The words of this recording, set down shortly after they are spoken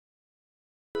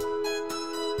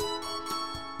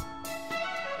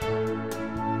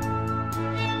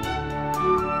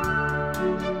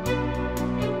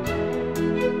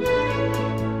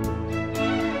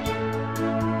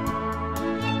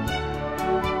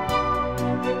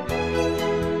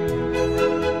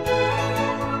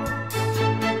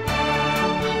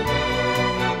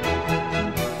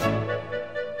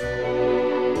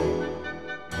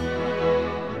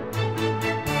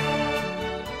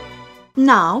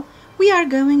Now we are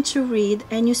going to read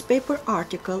a newspaper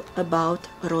article about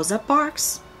Rosa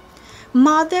Parks,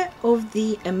 mother of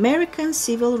the American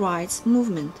Civil Rights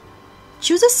Movement.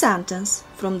 Choose a sentence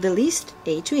from the list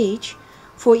A to H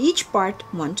for each part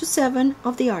 1 to 7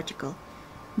 of the article.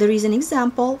 There is an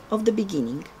example of the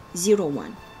beginning,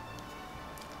 01.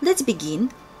 Let's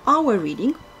begin our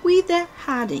reading with the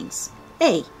headings.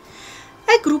 A.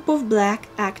 A group of black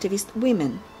activist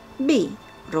women. B.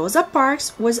 Rosa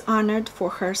Parks was honored for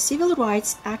her civil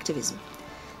rights activism.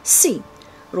 C.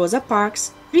 Rosa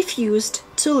Parks refused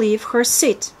to leave her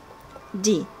seat.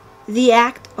 D. The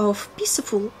act of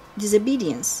peaceful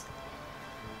disobedience.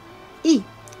 E.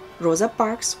 Rosa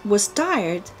Parks was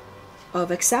tired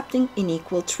of accepting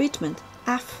unequal treatment.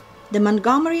 F. The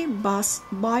Montgomery bus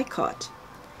boycott.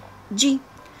 G.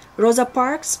 Rosa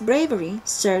Parks' bravery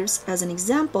serves as an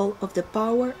example of the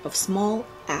power of small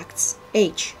acts.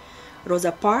 H.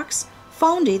 Rosa Parks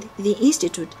founded the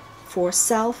Institute for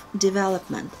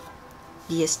Self-Development.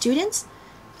 Dear students,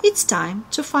 it's time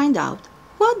to find out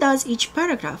what does each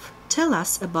paragraph tell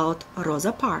us about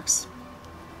Rosa Parks.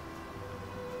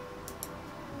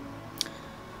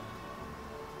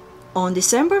 On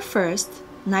December 1st,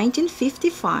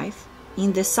 1955,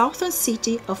 in the southern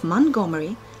city of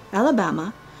Montgomery,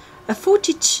 Alabama, a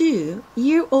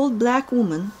 42-year-old black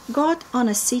woman got on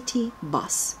a city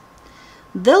bus.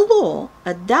 The law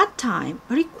at that time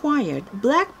required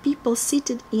black people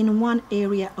seated in one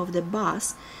area of the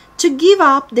bus to give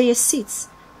up their seats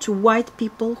to white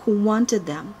people who wanted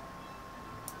them.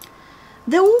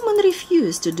 The woman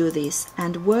refused to do this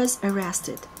and was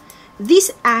arrested.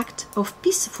 This act of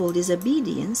peaceful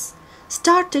disobedience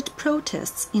started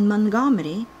protests in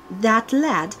Montgomery that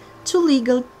led to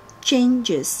legal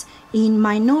changes in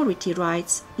minority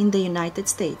rights in the United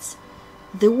States.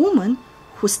 The woman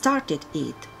who started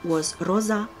it was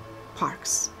Rosa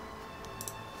Parks.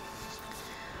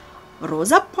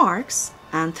 Rosa Parks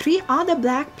and 3 other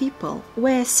black people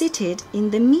were seated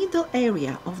in the middle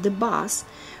area of the bus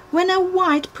when a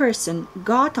white person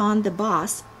got on the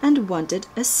bus and wanted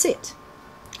a seat.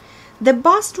 The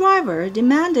bus driver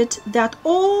demanded that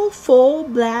all 4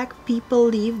 black people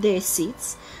leave their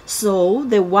seats so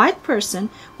the white person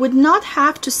would not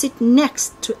have to sit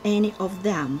next to any of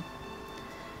them.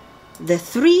 The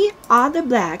 3 other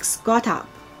blacks got up,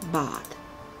 but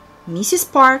Mrs.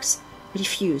 Parks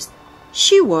refused.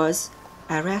 She was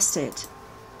arrested.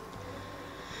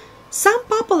 Some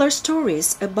popular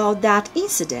stories about that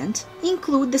incident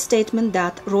include the statement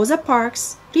that Rosa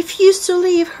Parks refused to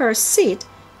leave her seat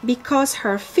because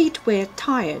her feet were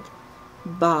tired,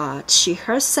 but she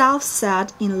herself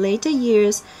said in later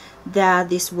years that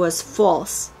this was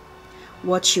false.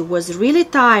 What she was really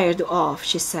tired of,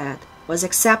 she said, was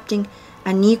accepting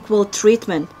unequal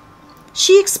treatment.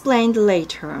 She explained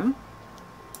later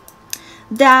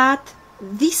that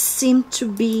this seemed to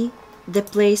be the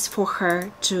place for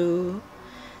her to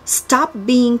stop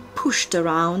being pushed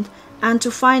around and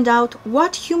to find out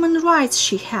what human rights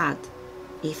she had,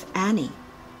 if any.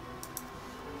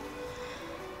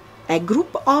 A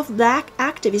group of black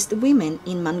activist women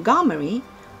in Montgomery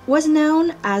was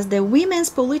known as the Women's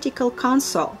Political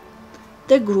Council.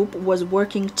 The group was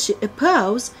working to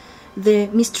oppose the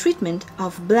mistreatment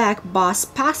of black bus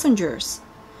passengers.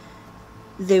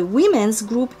 The women's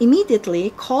group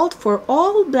immediately called for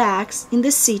all blacks in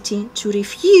the city to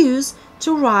refuse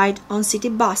to ride on city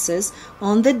buses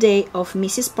on the day of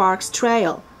Mrs. Parks'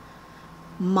 trial,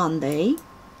 Monday,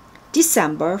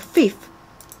 December 5th.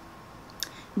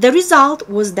 The result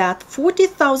was that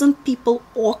 40,000 people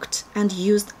walked and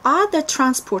used other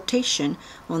transportation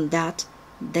on that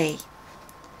day.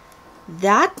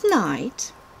 That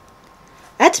night,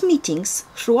 at meetings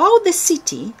throughout the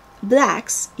city,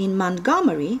 blacks in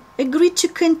Montgomery agreed to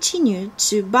continue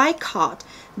to boycott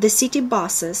the city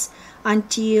buses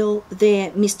until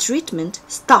the mistreatment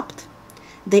stopped.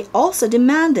 They also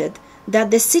demanded that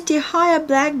the city hire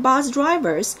black bus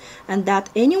drivers and that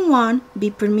anyone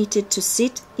be permitted to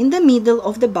sit in the middle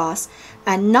of the bus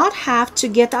and not have to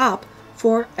get up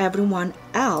for everyone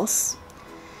else.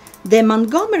 The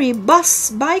Montgomery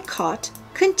bus boycott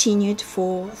continued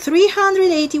for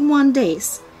 381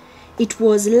 days. It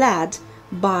was led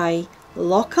by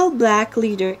local black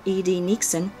leader E.D.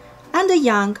 Nixon and a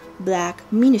young black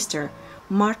minister,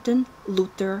 Martin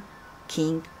Luther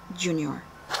King Jr.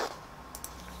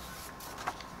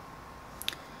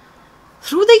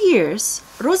 Through the years,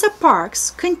 Rosa Parks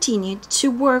continued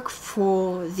to work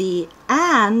for the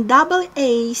NAACP,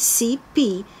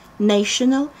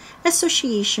 National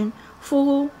Association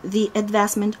for the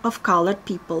Advancement of Colored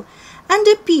People, and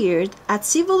appeared at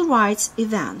civil rights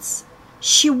events.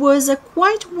 She was a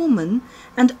quiet woman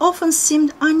and often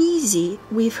seemed uneasy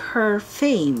with her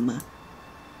fame.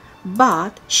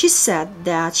 But she said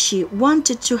that she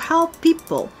wanted to help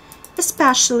people,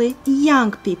 especially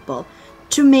young people,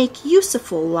 to make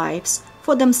useful lives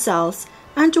for themselves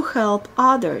and to help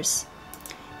others.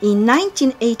 In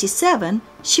 1987,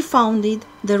 she founded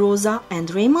the Rosa and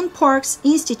Raymond Parks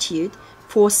Institute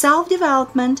for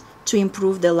Self-Development to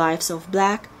improve the lives of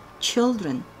Black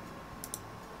children.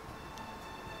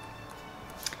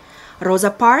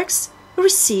 Rosa Parks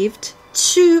received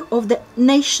two of the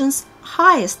nation's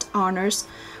highest honors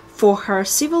for her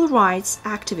civil rights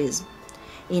activism.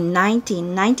 In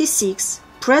 1996,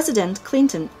 President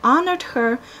Clinton honored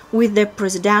her with the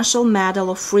Presidential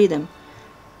Medal of Freedom,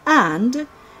 and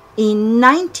in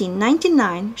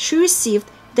 1999 she received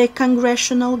the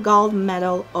Congressional Gold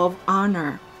Medal of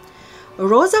Honor.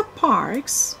 Rosa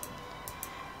Parks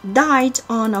died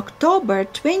on October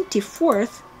 24,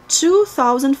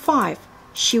 2005.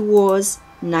 She was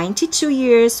 92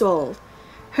 years old.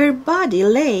 Her body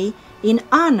lay in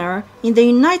honor in the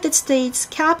United States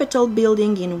Capitol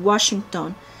building in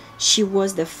Washington. She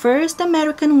was the first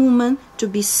American woman to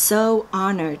be so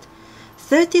honored.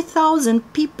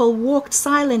 30,000 people walked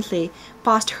silently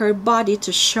past her body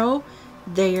to show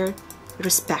their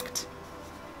respect.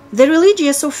 The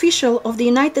religious official of the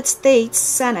United States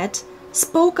Senate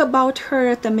spoke about her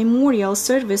at a memorial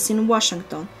service in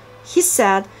Washington. He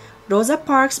said, "Rosa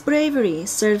Parks' bravery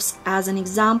serves as an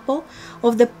example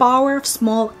of the power of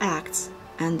small acts,"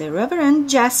 and the Reverend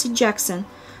Jesse Jackson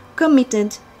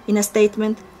commented in a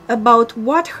statement about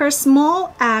what her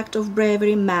small act of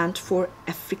bravery meant for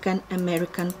African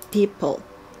American people.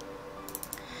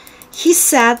 He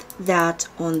said that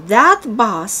on that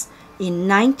bus in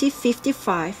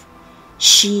 1955,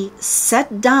 she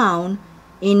sat down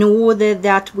in order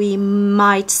that we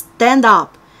might stand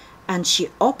up, and she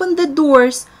opened the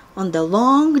doors on the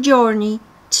long journey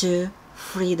to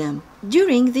freedom.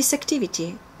 During this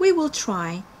activity, we will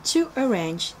try to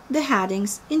arrange the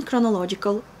headings in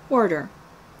chronological order.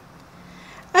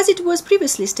 As it was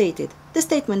previously stated, the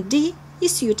statement D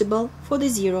is suitable for the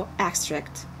zero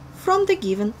extract from the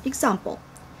given example.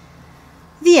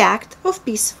 The act of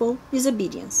peaceful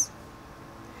disobedience.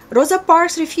 Rosa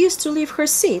Parks refused to leave her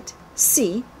seat.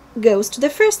 C goes to the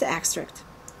first extract.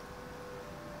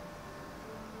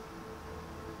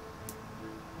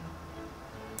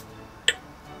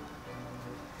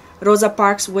 Rosa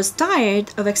Parks was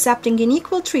tired of accepting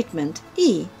unequal treatment.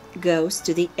 E goes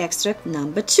to the extract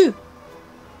number 2.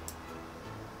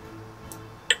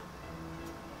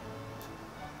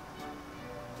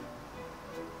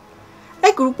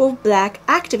 A group of Black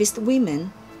activist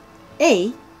women.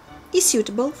 A is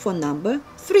suitable for number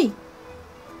 3.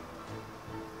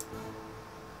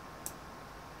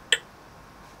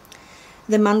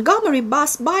 The Montgomery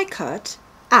bus boycott.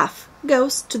 F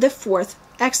goes to the 4th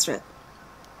extract.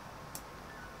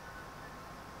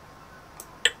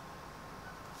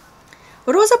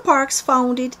 Rosa Parks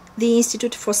founded the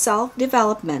Institute for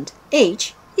Self-Development.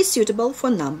 H is suitable for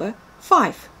number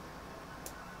 5.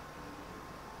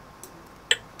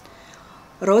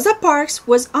 Rosa Parks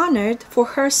was honored for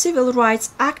her civil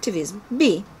rights activism.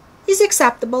 B is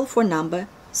acceptable for number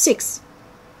 6.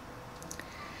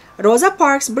 Rosa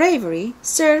Parks' bravery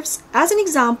serves as an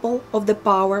example of the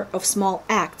power of small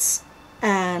acts,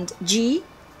 and G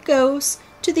goes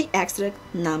to the extract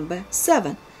number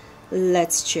 7.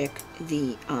 Let's check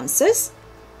the answers.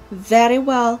 Very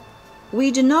well,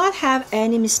 we do not have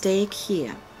any mistake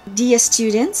here. Dear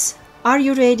students, are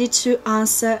you ready to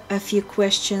answer a few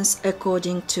questions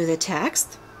according to the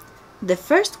text? The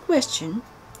first question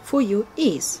for you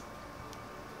is: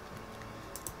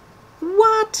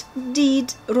 what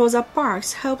did Rosa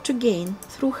Parks hope to gain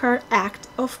through her act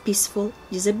of peaceful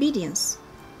disobedience?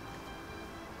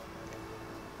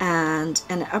 And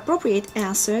an appropriate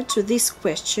answer to this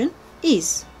question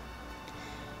is: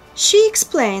 she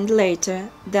explained later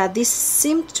that this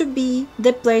seemed to be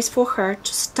the place for her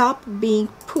to stop being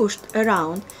pushed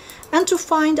around and to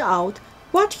find out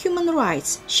what human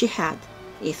rights she had,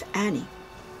 if any.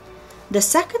 The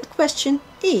second question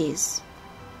is: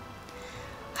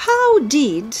 how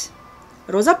did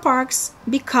Rosa Parks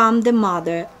become the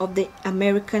mother of the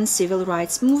American Civil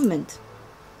Rights Movement?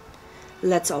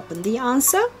 Let's open the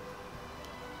answer.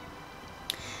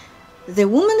 The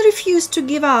woman refused to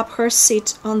give up her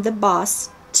seat on the bus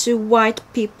to white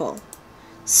people,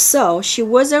 so she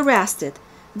was arrested.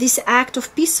 This act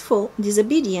of peaceful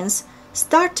disobedience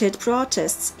started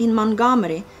protests in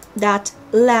Montgomery that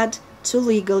led to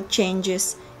legal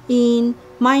changes in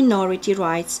minority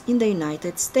rights in the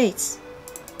United States.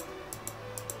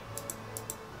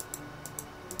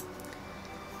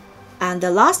 And the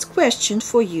last question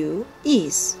for you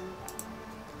is: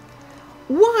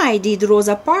 why did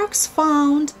Rosa Parks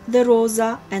found the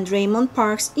Rosa and Raymond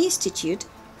Parks Institute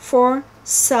for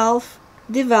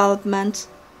Self-Development?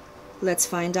 Let's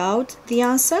find out the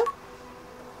answer.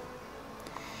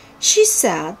 She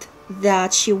said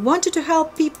that she wanted to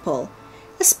help people,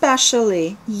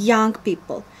 especially young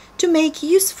people, to make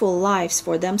useful lives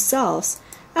for themselves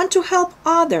and to help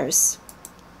others.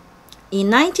 In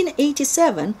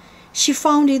 1987, she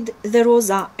founded the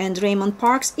Rosa and Raymond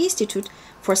Parks Institute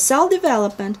for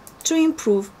Self-Development to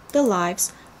improve the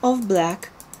lives of Black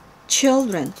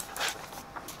children.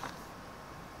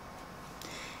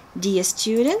 Dear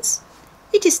students,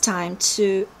 it is time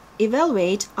to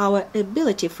evaluate our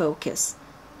ability focus.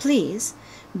 Please,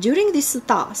 during this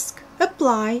task,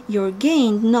 apply your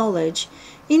gained knowledge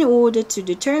in order to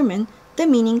determine the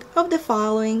meaning of the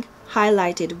following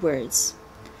highlighted words: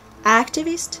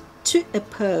 activist, to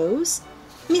oppose,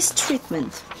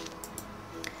 mistreatment.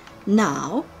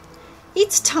 Now,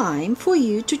 it's time for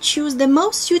you to choose the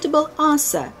most suitable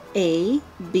answer, A,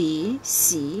 B,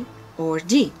 C, or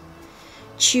D.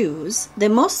 Choose the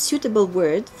most suitable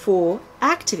word for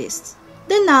activists.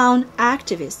 The noun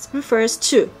activist refers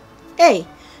to A,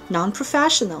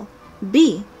 non-professional,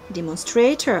 B,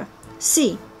 demonstrator,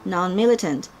 C,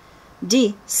 non-militant,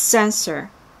 D, censor.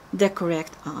 The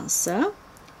correct answer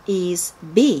is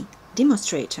B,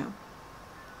 demonstrator.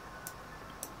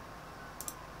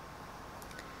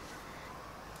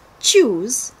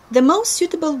 Choose the most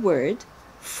suitable word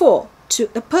for to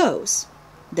oppose.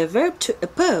 The verb to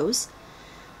oppose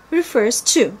refers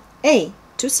to A,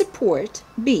 to support,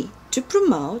 B, to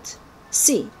promote,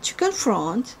 C, to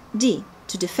confront, D,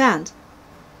 to defend.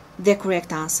 The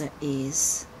correct answer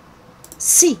is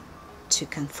C, to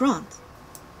confront.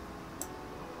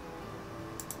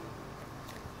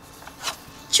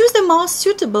 Choose the most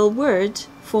suitable word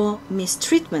for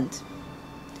mistreatment.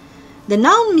 The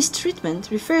noun mistreatment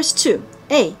refers to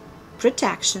A,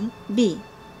 protection, B,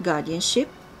 guardianship,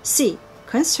 C,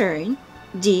 concern,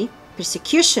 D,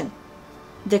 persecution.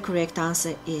 The correct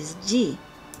answer is D,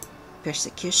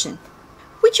 persecution.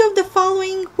 Which of the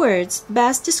following words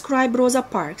best describe Rosa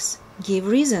Parks? Give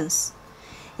reasons.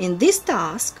 In this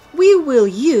task, we will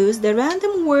use the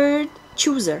random word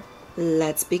chooser.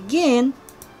 Let's begin.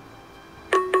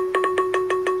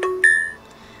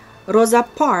 Rosa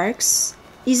Parks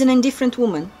is an indifferent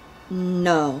woman.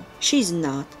 No, she is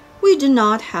not. We do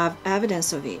not have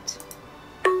evidence of it.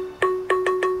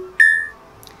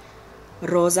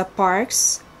 Rosa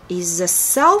Parks is a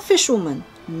selfish woman.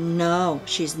 No,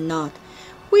 she is not.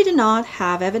 We do not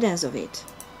have evidence of it.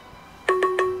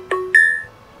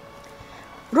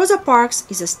 Rosa Parks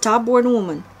is a stubborn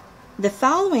woman. The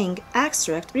following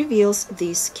extract reveals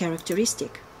this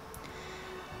characteristic.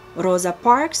 Rosa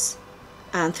Parks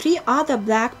and 3 other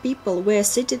black people were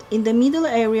seated in the middle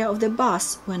area of the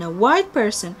bus when a white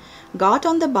person got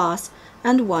on the bus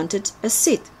and wanted a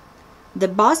seat. The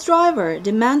bus driver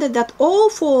demanded that all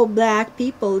 4 black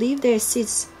people leave their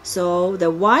seats so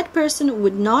the white person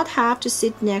would not have to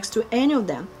sit next to any of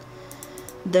them.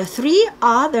 The 3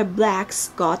 other blacks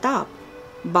got up,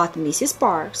 but Mrs.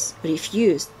 Parks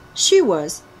refused. She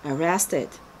was arrested.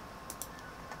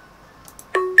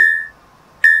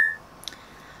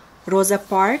 Rosa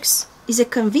Parks is a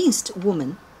convinced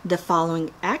woman. The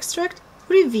following extract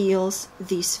reveals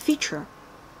this feature.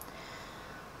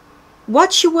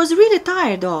 What she was really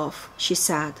tired of, she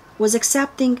said, was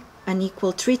accepting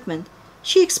unequal treatment.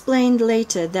 She explained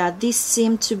later that this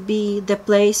seemed to be the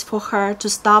place for her to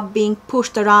stop being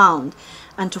pushed around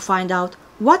and to find out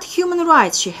what human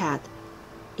rights she had,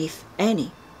 if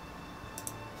any.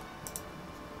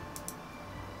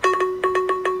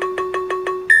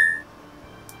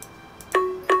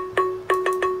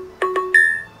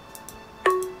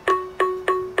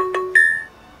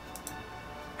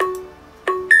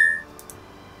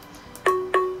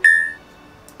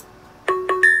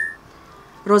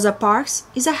 Rosa Parks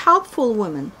is a helpful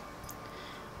woman.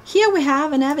 Here we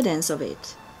have an evidence of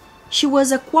it. She was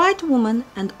a quiet woman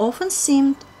and often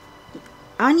seemed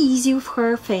uneasy with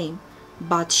her fame,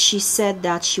 but she said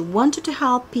that she wanted to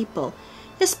help people,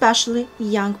 especially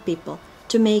young people,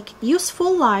 to make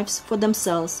useful lives for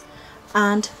themselves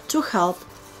and to help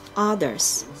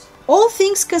others. All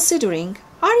things considering,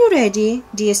 are you ready,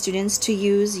 dear students, to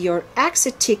use your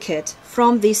exit ticket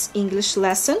from this English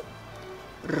lesson?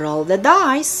 Roll the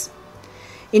dice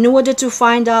in order to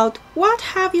find out what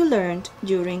have you learned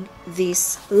during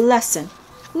this lesson.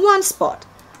 1 spot.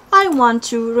 I want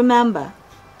to remember.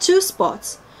 2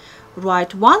 spots.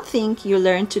 Write 1 thing you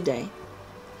learned today.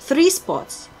 3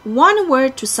 spots. 1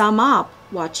 word to sum up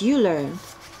what you learned.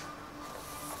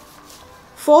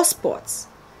 4 spots.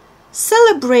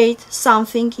 Celebrate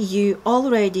something you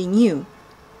already knew.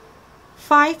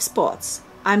 5 spots.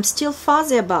 I'm still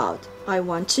fuzzy about. I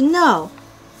want to know.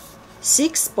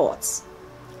 6 spots.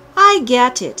 I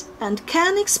get it and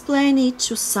can explain it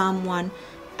to someone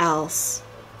else.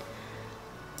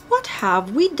 What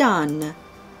have we done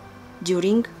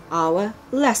during our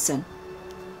lesson?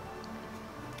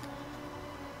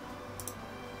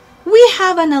 We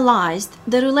have analyzed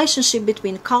the relationship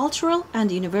between cultural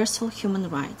and universal human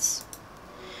rights.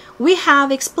 We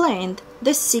have explained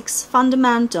the 6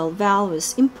 fundamental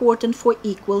values important for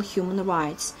equal human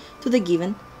rights to the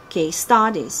given case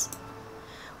studies.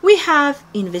 We have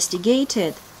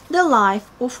investigated the life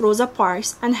of Rosa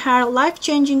Parks and her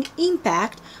life-changing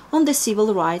impact on the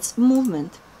civil rights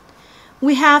movement.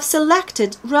 We have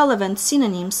selected relevant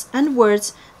synonyms and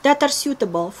words that are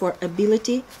suitable for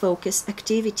ability-focused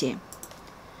activity.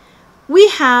 We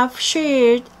have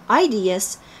shared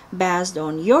ideas based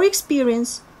on your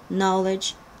experience,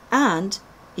 knowledge, and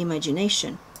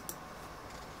imagination.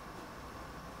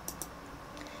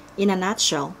 In a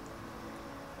nutshell,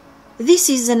 this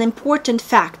is an important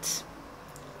fact.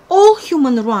 All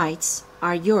human rights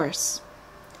are yours.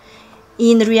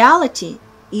 In reality,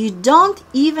 you don't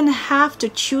even have to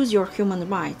choose your human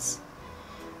rights.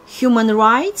 Human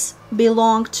rights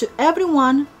belong to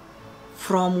everyone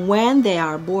from when they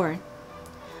are born.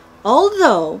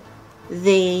 Although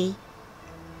they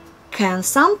can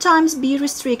sometimes be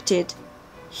restricted,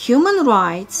 human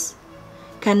rights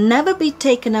can never be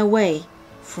taken away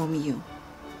from you.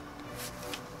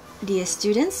 Dear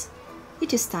students,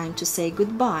 it is time to say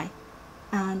goodbye.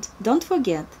 And don't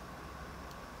forget,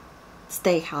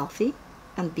 stay healthy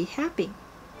and be happy.